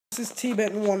This is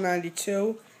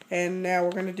T-Bitten192, and now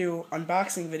we're going to do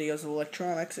unboxing videos of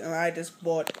electronics, and I just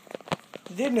bought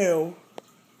the new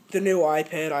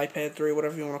iPad, iPad 3,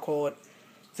 whatever you want to call it.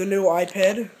 The new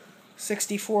iPad,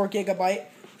 64GB,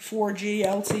 4G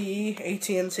LTE,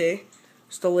 AT&T.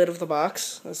 It's the lid of the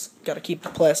box. It's got to keep the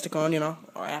plastic on, you know,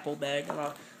 our Apple bag and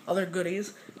other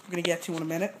goodies we're going to get to in a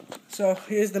minute. So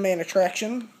here's the main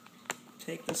attraction.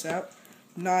 Take this out.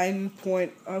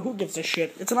 Who gives a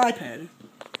shit? It's an iPad.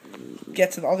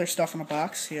 Get to the other stuff in the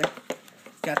box here.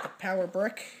 Got the power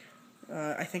brick.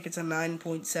 I think it's a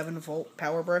 9.7 volt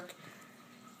power brick.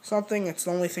 Something. It's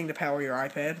the only thing to power your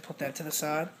iPad. Put that to the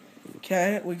side.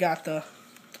 Okay, we got the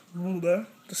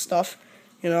stuff,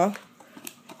 you know.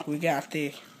 We got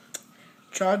the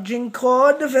charging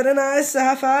cord, very nice,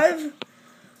 high five.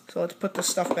 So let's put the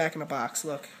stuff back in the box.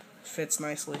 Look, fits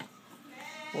nicely.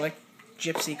 Like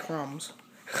gypsy crumbs.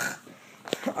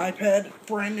 iPad,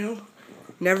 brand new.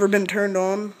 Never been turned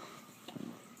on.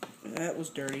 That was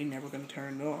dirty. Never been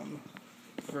turned on.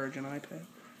 Virgin iPad.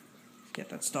 Get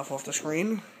that stuff off the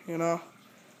screen, you know.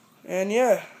 And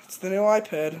yeah, it's the new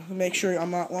iPad. Make sure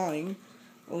I'm not lying.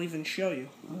 I'll even show you.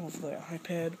 Move the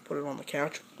iPad. Put it on the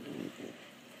couch.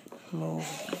 Move.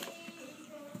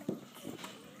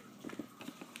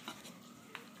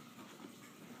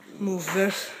 Move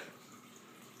this.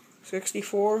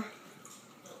 64.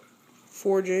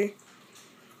 4G.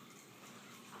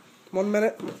 1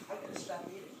 minute.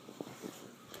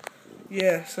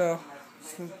 Yeah, so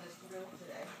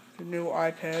the new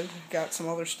iPad. Got some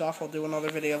other stuff. I'll do another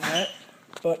video of that.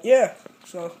 But yeah,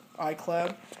 so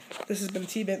iCloud. This has been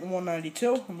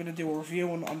T-Bitten192. I'm going to do a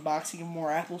review and unboxing of more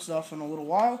Apple stuff in a little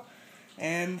while.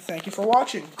 And thank you for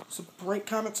watching. So rate,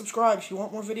 comment, subscribe if you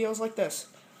want more videos like this.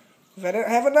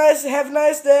 Have a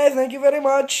nice day. Thank you very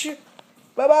much.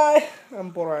 Bye bye.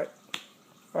 I'm alright.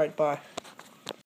 Alright, bye.